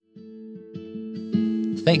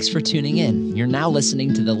Thanks for tuning in. You're now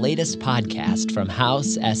listening to the latest podcast from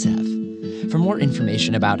House SF. For more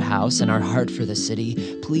information about House and our heart for the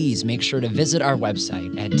city, please make sure to visit our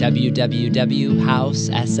website at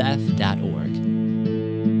www.housesf.org.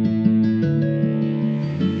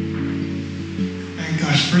 And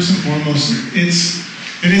gosh, first and foremost, it is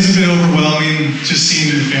a bit overwhelming just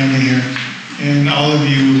seeing the family here. And all of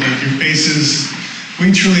you, like your faces,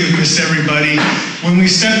 we truly have missed everybody. When we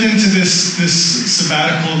stepped into this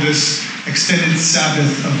sabbatical, this extended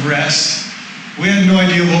Sabbath of rest, we had no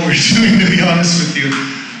idea what we were doing, to be honest with you.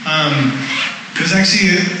 There's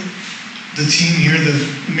actually the team here, the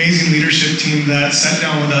amazing leadership team that sat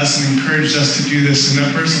down with us and encouraged us to do this. And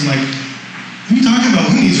at first I'm like, what are you talking about?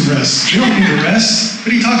 Who needs a rest? We don't need a rest.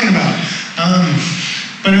 What are you talking about?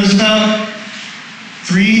 But it was about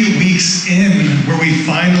 3 weeks in where we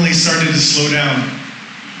finally started to slow down.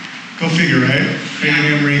 Go figure, right? Craig and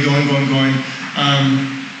Anne-Marie going.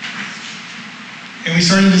 And we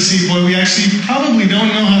started to see, boy, we actually probably don't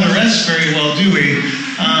know how to rest very well, do we?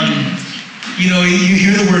 You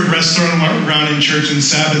hear the word rest thrown around in church and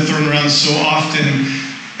Sabbath thrown around so often.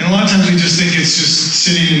 And a lot of times we just think it's just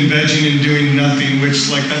sitting and vegging and doing nothing, which,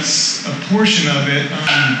 like, that's a portion of it.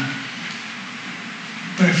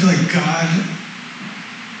 But I feel like God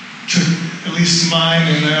took at least mine,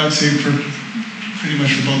 and I would say for pretty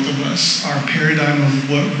much for both of us, our paradigm of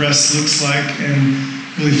what rest looks like and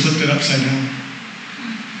really flipped it upside down.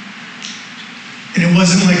 And it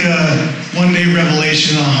wasn't like a one-day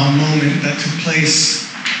revelation aha moment that took place.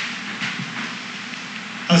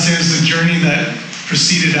 I would say it was the journey that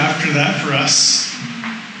proceeded after that for us.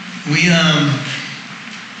 We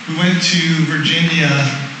went to Virginia.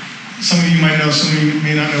 Some of you might know, some of you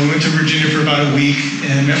may not know. We went to Virginia for about a week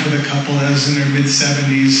and met with a couple that was in their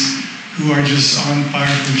mid-70s who are just on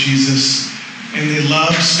fire for Jesus. And they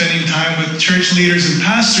love spending time with church leaders and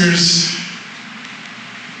pastors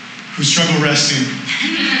who struggle resting.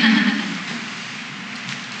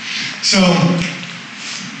 So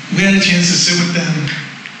we had a chance to sit with them.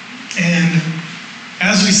 And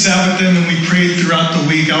as we sat with them and we prayed throughout the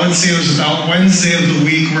week, I would say it was about Wednesday of the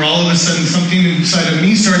week where all of a sudden something inside of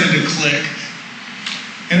me started to click.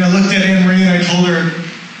 And I looked at Anne-Marie and I told her,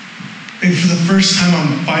 and for the first time,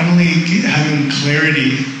 I'm finally having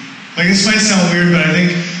clarity. Like, this might sound weird, but I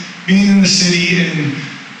think being in the city and,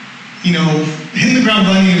 hitting the ground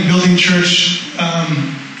running and building church,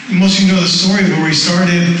 most of you know the story of where we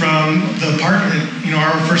started from the apartment,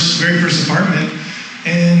 our very first apartment.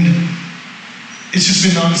 And it's just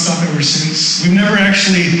been nonstop ever since. We've never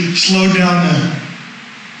actually slowed down to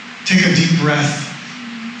take a deep breath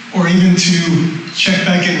or even to check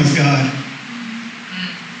back in with God.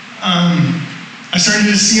 I started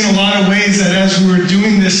to see in a lot of ways that as we were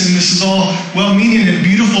doing this, and this is all well-meaning and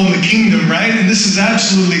beautiful in the kingdom, right? And this is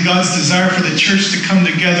absolutely God's desire for the church to come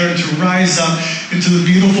together and to rise up into the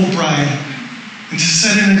beautiful bride and to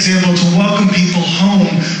set an example, to welcome people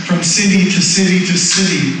home from city to city to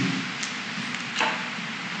city.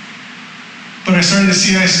 But I started to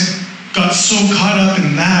see I got so caught up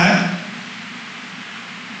in that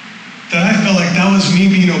I felt like that was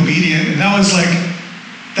me being obedient, and that was my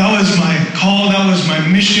call, that was my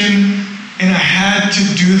mission, and I had to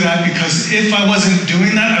do that because if I wasn't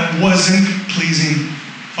doing that, I wasn't pleasing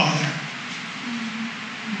Father.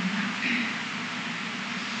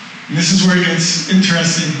 And this is where it gets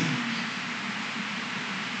interesting.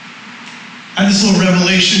 I had this little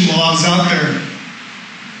revelation while I was out there.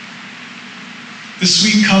 This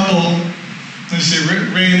sweet couple, let's say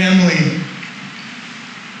Ray and Emily,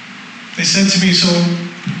 they said to me, so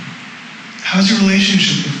how's your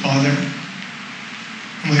relationship with Father?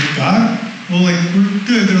 I'm like, God? Well, we're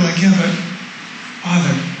good. They're like, yeah, but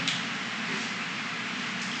Father.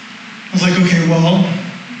 I was like, okay, well,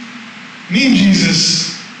 me and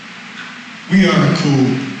Jesus, we are cool.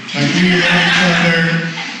 We love each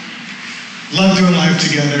other, love doing life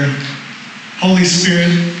together. Holy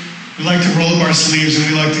Spirit, we like to roll up our sleeves and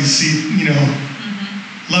we like to see,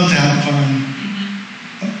 love to have fun.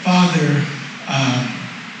 But Father,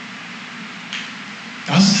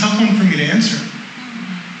 that was a tough one for me to answer.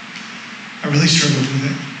 I really struggled with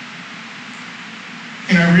it.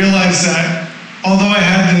 And I realized that although I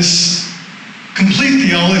had this complete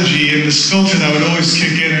theology and this filter that would always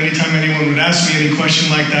kick in anytime anyone would ask me any question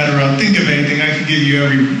like that, or I'd think of anything, I could give you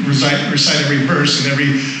recite every verse and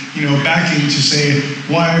every backing to say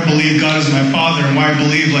why I believe God is my Father and why I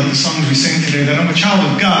believe, like the songs we sing today, that I'm a child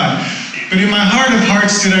of God. But in my heart of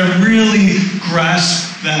hearts, did I really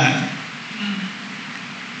grasp that?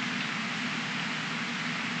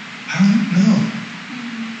 I don't know.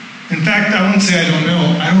 In fact, I won't say I don't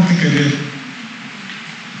know. I don't think I did.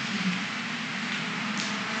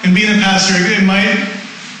 And being a pastor, it might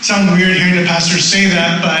sound weird hearing a pastor say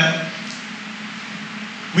that, but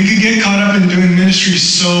we could get caught up in doing ministry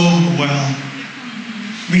so well.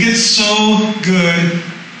 We get so good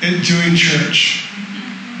at doing church.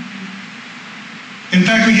 In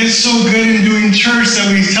fact, we get so good in doing church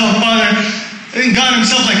that we tell Father, and God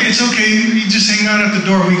himself, like, it's okay, you just hang out at the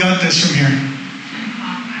door. We got this from here.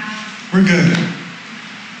 We're good.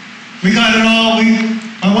 We got it all.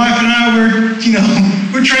 My wife and I,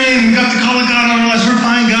 we're trained. We got the call of God on our lives. We're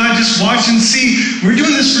fine, God. Just watch and see. We're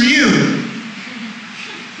doing this for you.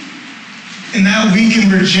 In that week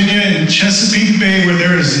in Virginia, in Chesapeake Bay, where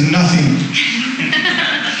there is nothing,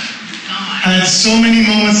 I had so many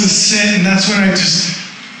moments to sit, and that's when I just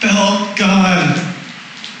felt God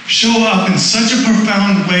show up in such a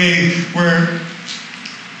profound way, where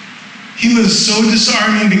he was so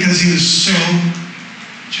disarming because he was so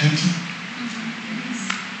gentle.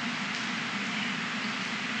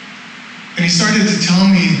 And he started to tell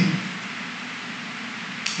me,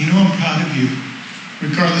 I'm proud of you,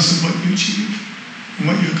 regardless of what you achieve and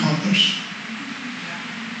what you accomplish.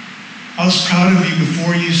 I was proud of you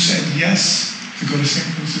before you said yes to go to San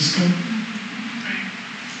Francisco.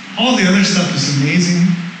 All the other stuff is amazing.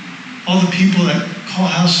 All the people that call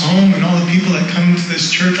House home, and all the people that come to this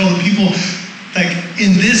church, all the people like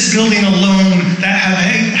in this building alone that have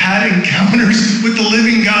had encounters with the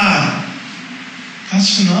living God.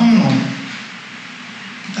 That's phenomenal.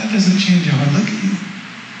 But that doesn't change how I look at you.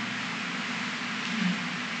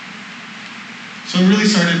 So it really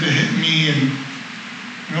started to hit me, and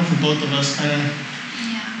for both of us, kind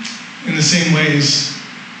of in the same ways.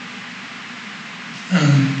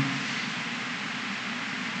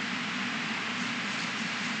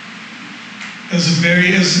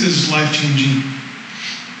 It was life-changing.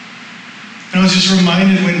 And I was just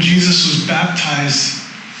reminded when Jesus was baptized,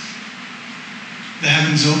 the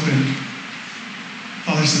heavens opened.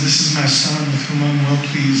 Father said, "This is my son with whom I'm well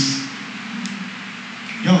pleased."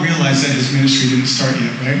 Y'all realize that his ministry didn't start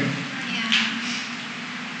yet, right?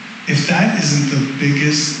 If that isn't the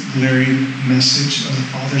biggest glaring message of the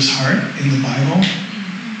Father's heart in the Bible,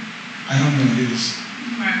 I don't know what it is.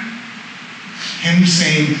 Him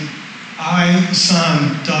saying,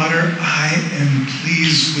 son, daughter, I am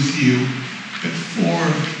pleased with you before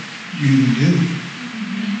you knew.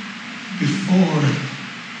 Before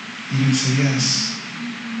you didn't say yes.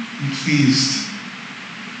 I'm pleased.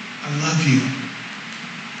 I love you.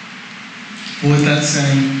 Well, with that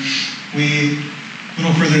said, a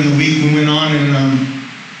little further in the week, we went on, and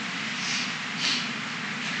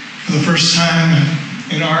for the first time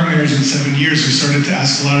in our marriage in 7 years, we started to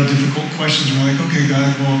ask a lot of difficult questions. We're like, okay,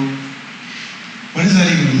 God, well, what does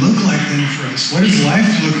that even look like then for us? What does life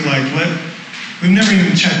look like? We've never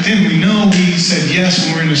even checked in. We know we said yes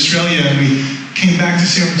when we were in Australia, and we came back to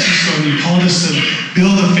San Francisco, and you called us to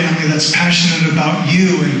build a family that's passionate about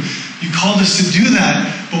you, and you called us to do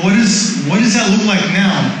that. But what does that look like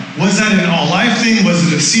now? Was that an all-life thing?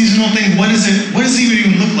 Was it a seasonal thing? What does it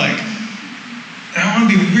even look like? And I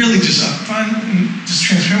want to be really just upfront and just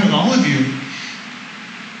transparent with all of you.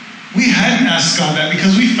 We hadn't asked God that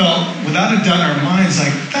because we felt, without a doubt in our minds,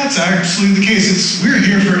 like, that's absolutely the case. We're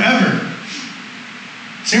here forever.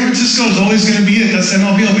 San Francisco is always going to be it. That's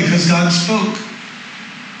MLBL because God spoke.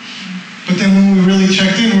 But then when we really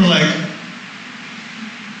checked in, we're like,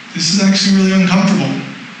 this is actually really uncomfortable.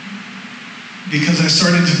 Because I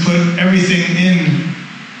started to put everything in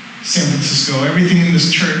San Francisco, everything in this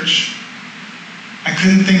church. I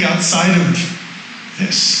couldn't think outside of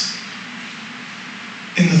this.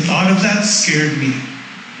 And the thought of that scared me.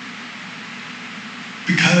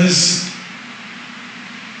 Because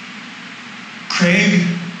Craig,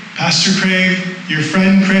 Pastor Craig, your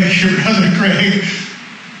friend Craig, your brother Craig,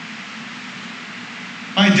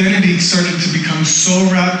 my identity started to become so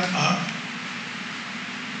wrapped up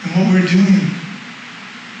in what we're doing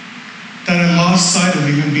that I lost sight of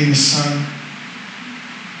even being a son.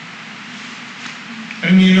 I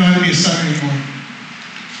didn't even know how to be a son anymore.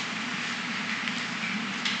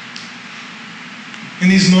 In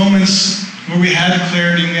these moments where we had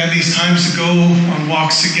clarity, we had these times to go on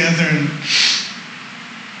walks together and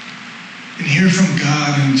hear from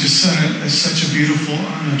God, and just in such a beautiful,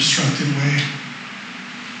 unobstructed way,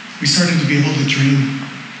 we started to be able to dream.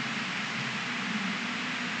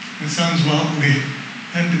 It sounds wild, we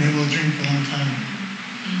hadn't been able to dream for a long time.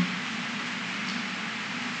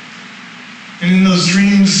 And in those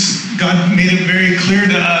dreams, God made it very clear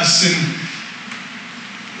to us, and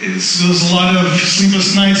it was a lot of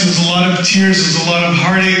sleepless nights, it was a lot of tears, it was a lot of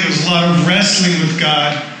heartache, it was a lot of wrestling with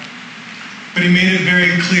God. But he made it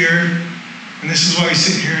very clear, and this is why we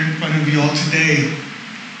sit here in front of you all today,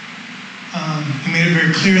 he made it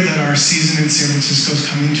very clear that our season in San Francisco is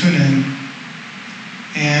coming to an end.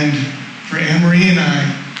 And for Anne-Marie and I,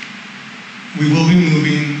 we will be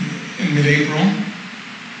moving in mid-April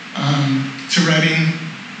to Redding.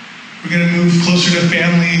 We're going to move closer to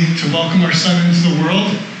family to welcome our son into the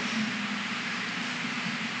world.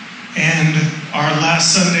 And our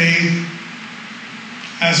last Sunday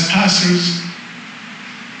as pastors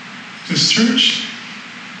of this church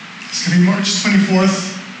is going to be March 24th.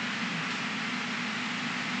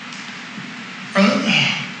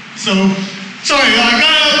 So, sorry,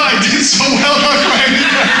 I did so well on writing.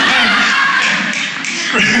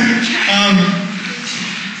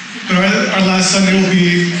 But our last Sunday will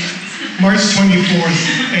be March 24th,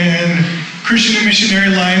 and Christian and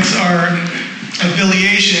Missionary Alliance, our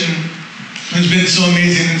affiliation, has been so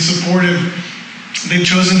amazing and supportive. They've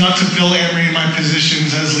chosen not to fill Anne-Marie and my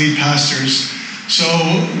positions as lead pastors. So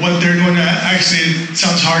what they're going to, actually, it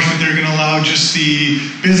sounds harsh, but they're going to allow just the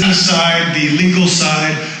business side, the legal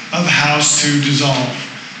side of House to dissolve.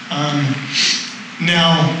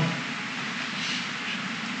 Now,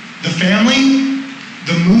 the family,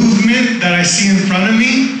 the movement that I see in front of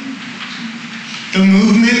me, the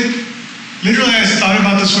movement, literally I thought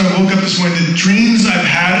about this when I woke up this morning, the dreams I've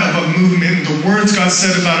had of a movement, the words God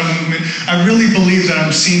said about a movement, I really believe that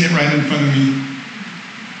I'm seeing it right in front of me.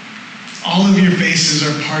 All of your faces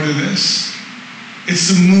are part of this.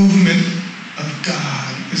 It's the movement of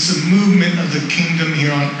God. It's the movement of the kingdom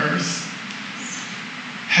here on earth.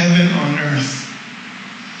 Heaven on earth.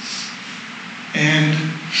 And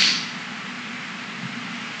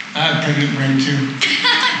I have pregnant brain too.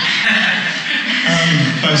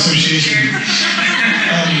 By association.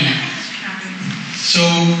 So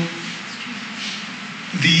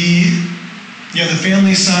the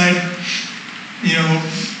family side,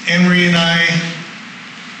 Anne-Marie and I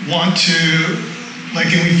want to,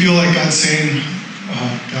 and we feel like God's saying,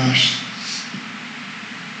 oh gosh,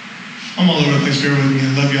 I'm all over the place, bear with me, I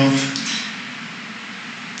love y'all.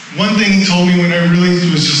 One thing he told me when I really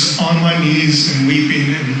was just on my knees and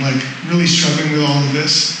weeping and really struggling with all of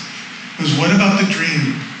this was, what about the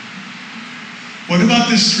dream? What about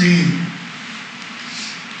this dream?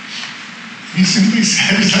 He simply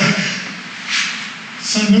said,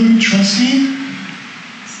 son, don't you trust me?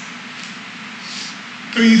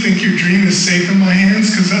 Don't you think your dream is safe in my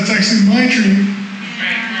hands? Because that's actually my dream.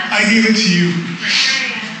 I gave it to you.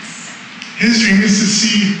 His dream is to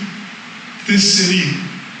see this city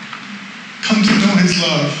come to know his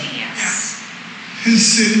love.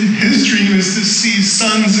 His dream is to see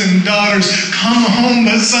sons and daughters come home,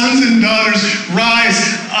 but sons and daughters rise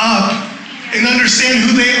up and understand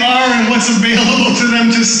who they are and what's available to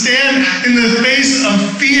them, to stand in the face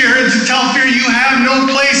of fear and to tell fear, you have no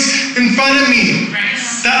place in front of me.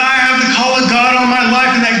 That I have the call of God on my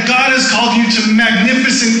life and that God has called you to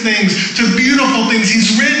magnificent things, to beautiful things.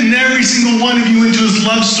 He's written every single one of you into his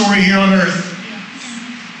love story here on earth.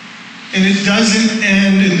 And it doesn't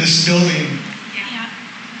end in this building.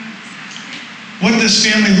 What this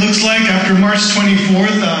family looks like after March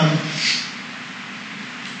 24th,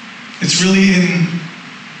 it's really in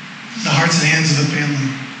the hearts and hands of the family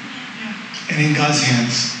and in God's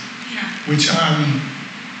hands, which I'm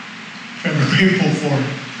forever grateful for.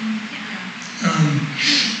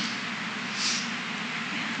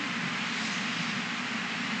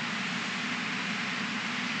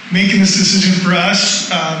 Making this decision for us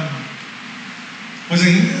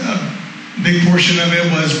wasn't a big portion of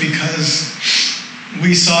it was because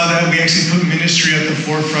we saw that we actually put ministry at the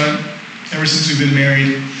forefront ever since we've been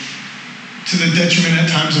married, to the detriment at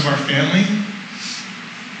times of our family.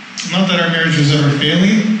 Not that our marriage was ever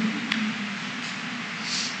failing,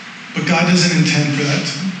 but God doesn't intend for that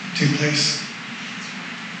to take place.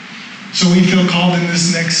 So we feel called in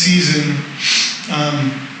this next season.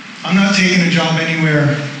 I'm not taking a job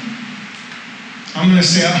anywhere. I'm going to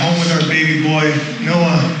stay at home with our baby boy,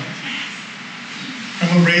 Noah. I'm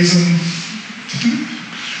going to raise him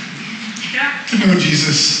to know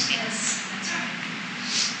Jesus.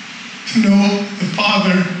 To know the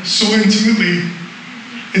Father so intimately.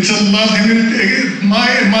 And to love him in my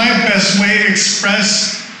best way,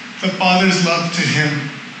 express the Father's love to him.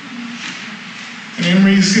 And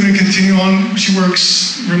Anne-Marie's going to continue on. She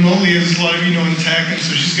works remotely, as a lot of you know, in tech, and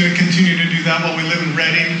so she's going to continue to do that while we live in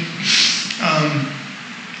Redding.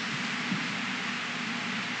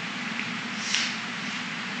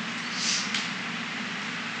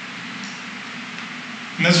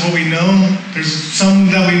 And that's what we know. There's some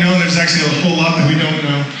that we know, there's actually a whole lot that we don't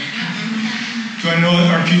know. Do I know what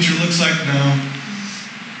our future looks like? No.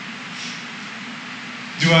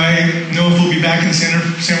 Do I know if we'll be back in San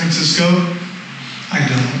Francisco? I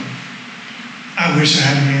don't. I wish I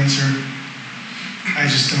had an answer. I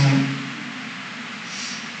just don't.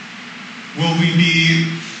 Will we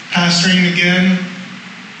be pastoring again?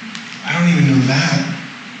 I don't even know that.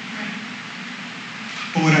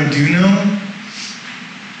 But what I do know,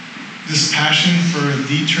 this passion for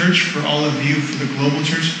the church, for all of you, for the global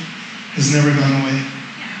church, has never gone away.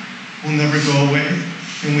 Will never go away.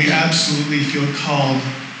 And we absolutely feel called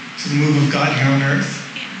to the move of God here on earth.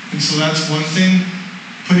 And so that's one thing.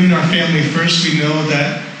 Putting our family first, we know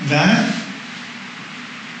that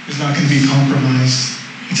is not going to be compromised.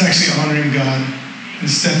 It's actually honoring God and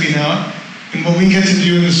stepping out. And what we get to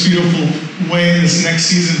do in this beautiful way in this next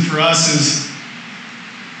season for us is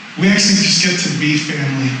we actually just get to be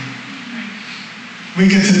family. We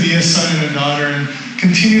get to be a son and a daughter and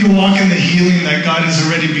continue to walk in the healing that God has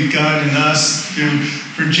already begun in us through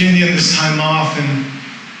Virginia and this time off. And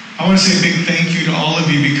I want to say a big thank you to all of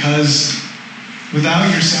you, because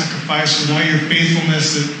without your sacrifice, without your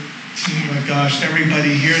faithfulness, oh my gosh,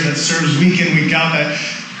 everybody here that serves week in, week out, that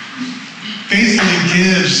faithfully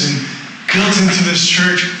gives and builds into this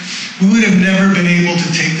church, we would have never been able to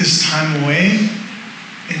take this time away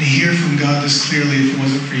and hear from God this clearly if it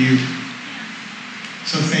wasn't for you.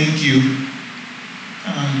 So thank you.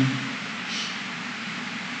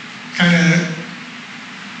 Kind of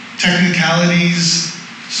technicalities,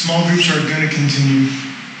 small groups are going to continue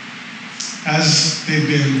as they've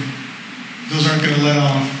been. Those aren't going to let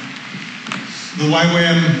off. The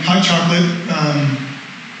YWAM hot chocolate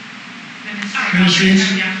ministry,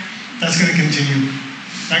 that's going to continue.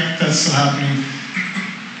 That's still happening.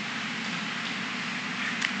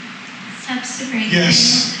 Steps to break.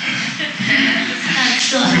 Yes. That's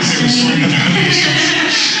still happening.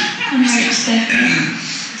 On March 2nd.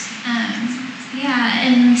 Yeah,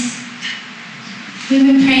 and we've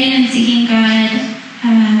been praying and seeking God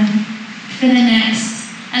for the next,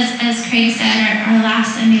 as Craig said, our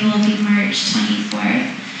last Sunday will be March 24th.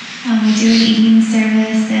 We do an evening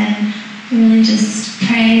service and we really just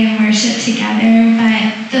pray and worship together.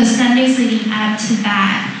 But those Sundays leading up to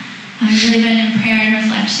that, I've really been in prayer and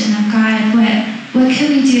reflection of God, what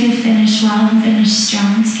can we do to finish well and finish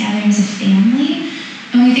strong together as a family?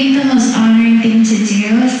 And we think the most honoring thing to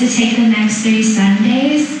do is to take the next 3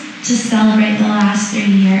 Sundays to celebrate the last 3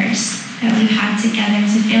 years that we've had together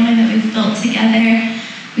as a family, that we've built together.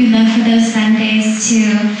 We'd love for those Sundays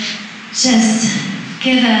to just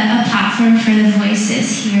give a platform for the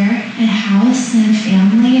voices here at house and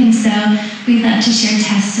family. And so we'd love to share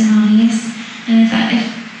testimonies. And if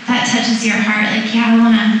that touches your heart, like, yeah,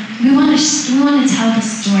 we want to tell the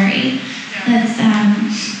story that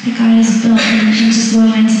God has built and just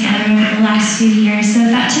woven together over the last few years. So if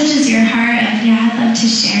that touches your heart, I'd love to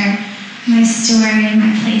share my story and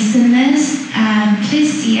my place in this.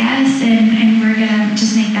 Please see us, and we're gonna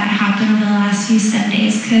just make that happen over the last few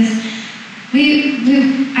Sundays, because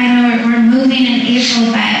I know we're moving in April,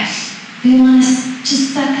 but we want to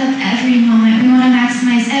just suck up every moment. We want to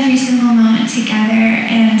maximize every single moment together,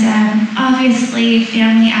 and obviously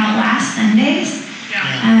family outlasts Sundays.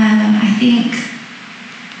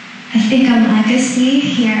 I think a legacy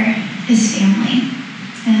here is family,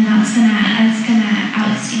 and that's gonna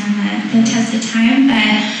outstand the test of time.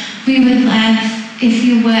 But we would love if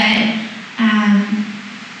you would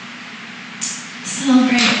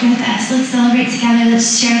celebrate with us. Let's celebrate together.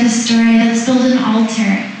 Let's share the story. Let's build an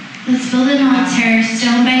altar. Let's build an altar,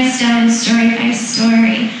 stone by stone, story by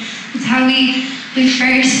story. That's how we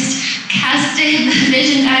first casted the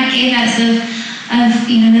vision God gave us of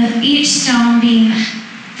each stone being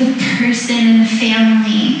the person and the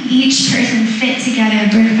family, each person fit together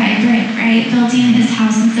brick by brick, right? Building his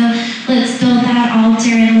house. And so let's build that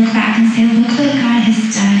altar and look back and say, look what God has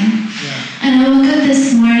done. Yeah. And I woke up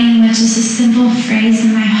this morning with just a simple phrase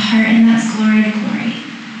in my heart, and that's glory to glory.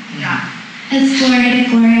 Yeah. It's glory to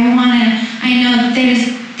glory.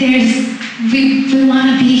 we want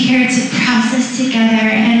to be here to process together,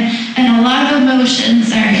 and a lot of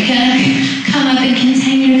emotions are going to come up and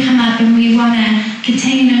continue to come up, and we want to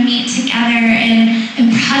continue to meet together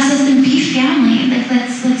and process and be family. Like,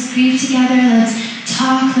 let's grieve together, let's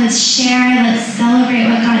talk, let's share, let's celebrate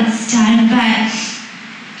what God's done. But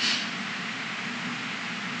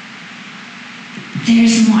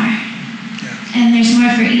there's more. And there's more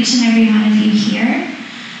for each and every one of you here.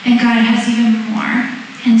 And God has even more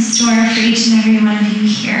in store for each and every one of you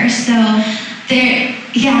here. So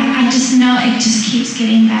I just know it just keeps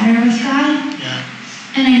getting better with God. Yeah.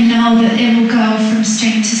 And I know that it will go from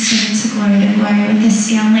strength to strength, to glory with this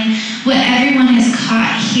family. What everyone has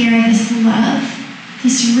caught here, this love,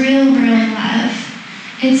 this real love,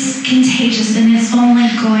 it's contagious, and it's only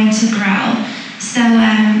going to grow. So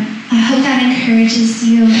I hope that encourages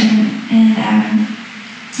you, and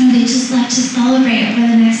we just love to celebrate over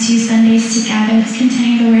the next few Sundays together. Let's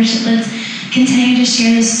continue to worship. Let's continue to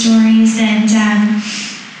share the stories, and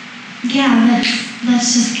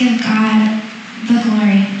let's just give God the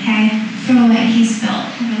glory, okay, for what He's built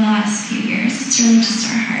over the last few years. It's really just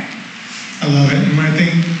our heart. I love it. And when I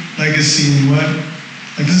think legacy and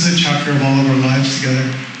this is a chapter of all of our lives together.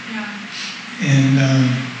 Yeah. And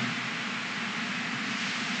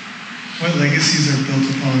what legacies are built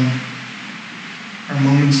upon our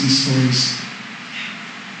moments and stories.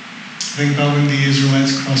 I think about when the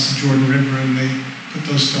Israelites crossed the Jordan River and they put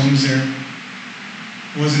those stones there.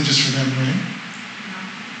 It wasn't just for them, right?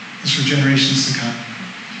 It's for generations to come.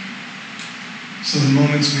 So the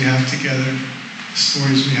moments we have together, the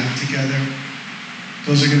stories we have together,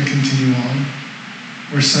 those are going to continue on.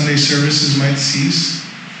 Where Sunday services might cease,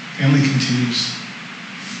 family continues.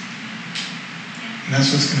 And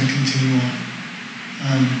that's what's going to continue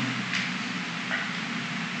on.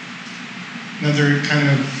 Another kind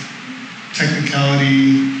of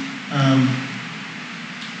technicality,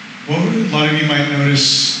 what a lot of you might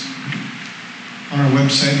notice on our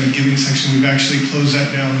website in the giving section, we've actually closed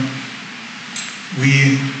that down.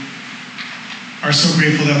 We are so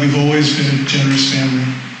grateful that we've always been a generous family.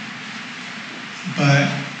 But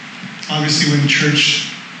obviously when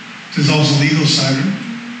church dissolves the legal side,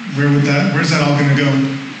 where's that all going to go?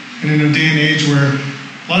 And in a day and age where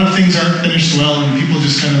a lot of things aren't finished well and people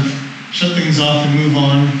just kind of shut things off and move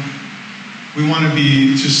on, we want to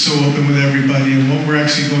be just so open with everybody. And what we're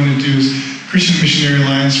actually going to do is Christian Missionary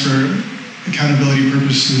Alliance, for accountability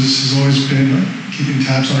purposes, has always been keeping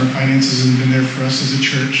tabs on our finances and been there for us as a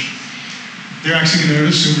church. They're actually going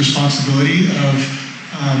to assume responsibility of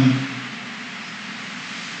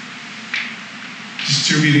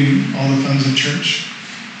distributing all the funds of church.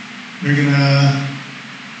 They're going to,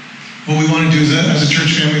 what we want to do is that as a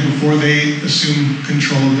church family, before they assume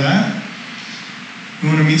control of that, we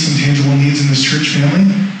want to meet some tangible needs in this church family.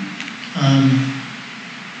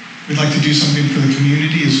 We'd like to do something for the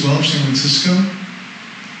community as well, San Francisco.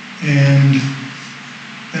 And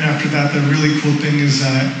then after that, the really cool thing is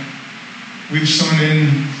that we've sown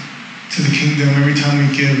in to the kingdom every time we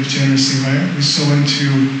give generously, right? We sow into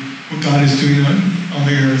what God is doing on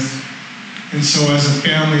the earth. And so as a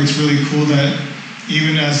family, it's really cool that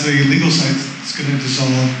even as the legal side is going to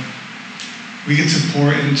dissolve, we get to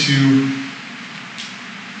pour into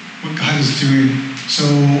what God is doing. So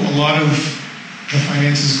a lot of the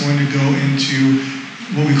finance is going to go into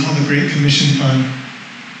what we call the Great Commission Fund.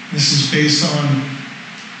 This is based on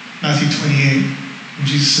Matthew 28, when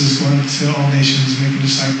Jesus says, "Go into all nations, making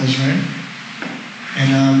disciples," right?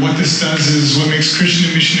 And what this does is, what makes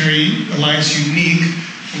Christian Missionary Alliance unique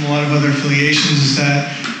from a lot of other affiliations is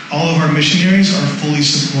that all of our missionaries are fully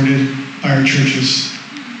supported by our churches.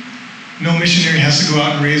 No missionary has to go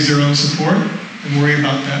out and raise their own support and worry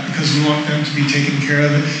about that, because we want them to be taken care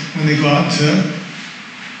of when they go out to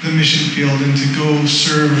the mission field and to go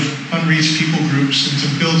serve unreached people groups and to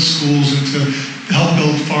build schools and to help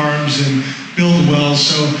build farms and build wells.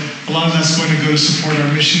 So a lot of that's going to go to support our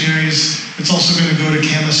missionaries. It's also going to go to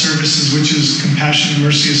CAMA Services, which is Compassion and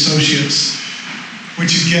Mercy Associates,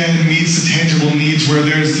 which again meets the tangible needs. Where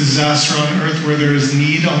there is disaster on earth, where there is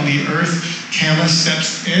need on the earth, CAMA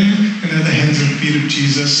steps in and they're the hands and feet of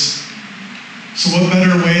Jesus. So what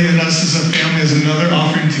better way than us as a family, as another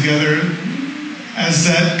offering together, as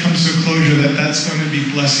that comes to a closure, that's going to be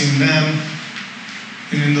blessing them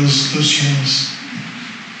and in those channels.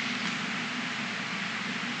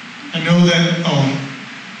 I know that,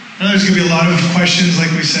 there's going to be a lot of questions,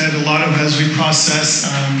 like we said, a lot of as we process.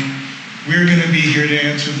 We're going to be here to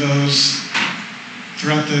answer those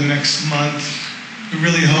throughout the next month. We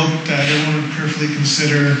really hope that everyone would prayerfully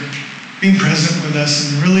consider being present with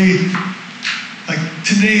us and really, like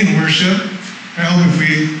today in worship, I hope if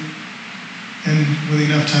we, and with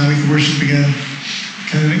enough time, we can worship again.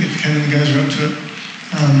 Ken and the guys are up to it.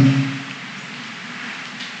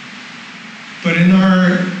 But in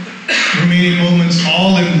our remaining moments,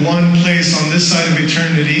 all in one place on this side of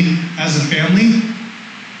eternity, as a family,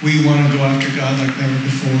 we want to go after God like never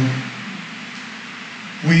before.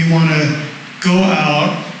 We want to go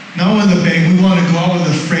out, not with a bang, we want to go out with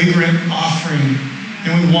a fragrant offering.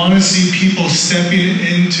 And we want to see people stepping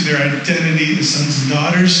into their identity as sons and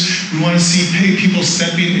daughters. We want to see people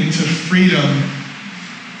stepping into freedom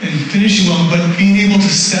and finishing well, but being able to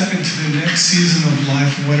step into the next season of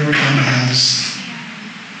life, whatever God has.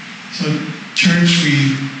 So, church,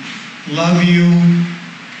 we love you.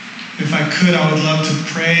 If I could, I would love to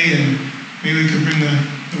pray, and maybe we could bring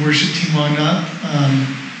the worship team on up.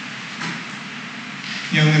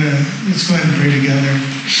 Let's go ahead and pray together.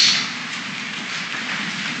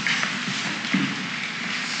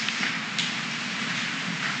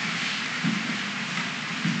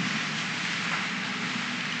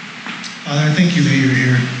 Father, I thank you that you're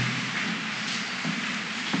here.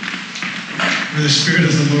 Where the Spirit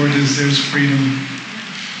of the Lord is, there's freedom.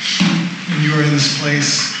 And you are in this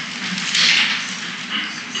place.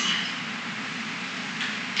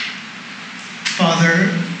 Father,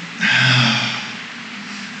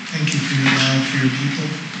 thank you for your love for your people.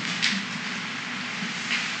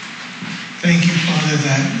 Thank you, Father,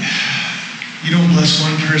 that you don't bless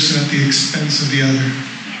one person at the expense of the other.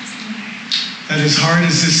 That as hard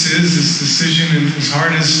as this decision, and as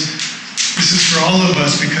hard as this is for all of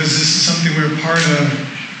us, because this is something we're a part of,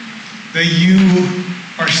 that you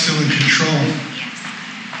are still in control.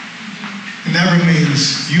 And that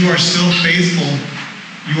remains. You are still faithful.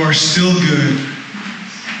 You are still good.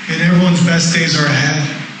 And everyone's best days are ahead.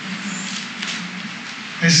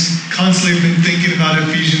 I just constantly have been thinking about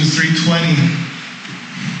Ephesians 3:20.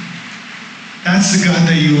 That's the God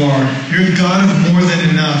that you are. You're a God of more than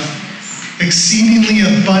enough. Exceedingly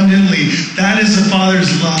abundantly. That is the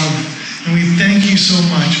Father's love. And we thank you so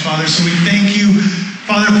much, Father. So we thank you,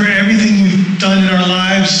 Father, for everything you've done in our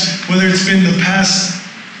lives, whether it's been the past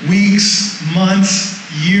weeks, months,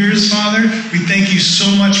 years, Father. We thank you so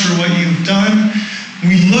much for what you've done.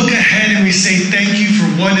 We look ahead and we say thank you for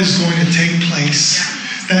what is going to take place.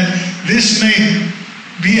 That this may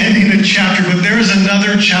be ending a chapter, but there is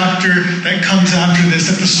another chapter that comes after this.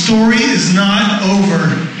 That the story is not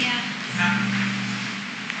over.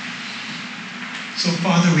 So,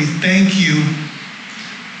 Father, we thank you.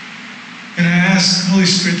 And I ask, Holy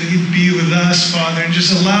Spirit, that you'd be with us, Father, and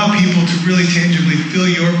just allow people to really tangibly feel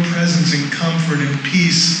your presence and comfort and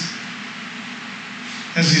peace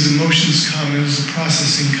as these emotions come, as the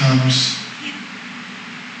processing comes.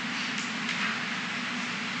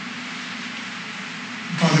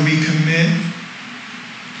 Father, we commit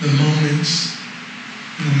the moments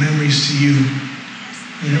and the memories to you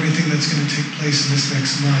and everything that's going to take place in this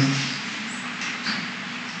next month.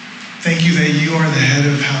 Thank you that you are the head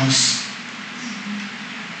of house.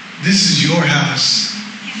 This is your house.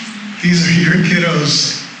 These are your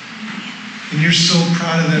kiddos. And you're so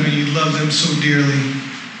proud of them and you love them so dearly.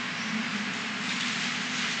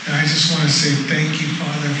 And I just want to say thank you,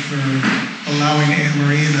 Father, for allowing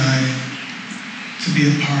Anne-Marie and I to be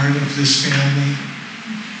a part of this family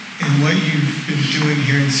and what you've been doing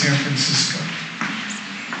here in San Francisco.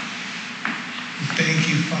 And thank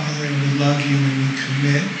you, Father, and we love you and we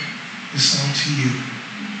commit this all to you.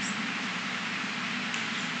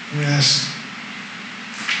 We ask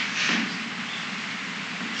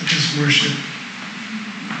that this worship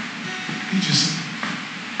be just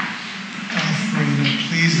offering, a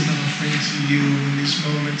pleasing offering to you in these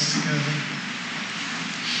moments together.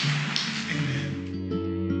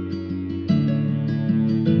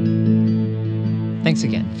 Thanks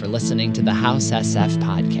again for listening to the House SF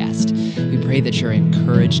podcast. We pray that you're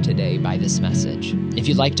encouraged today by this message. If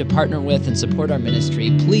you'd like to partner with and support our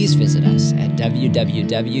ministry, please visit us at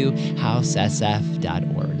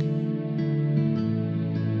www.housesf.org.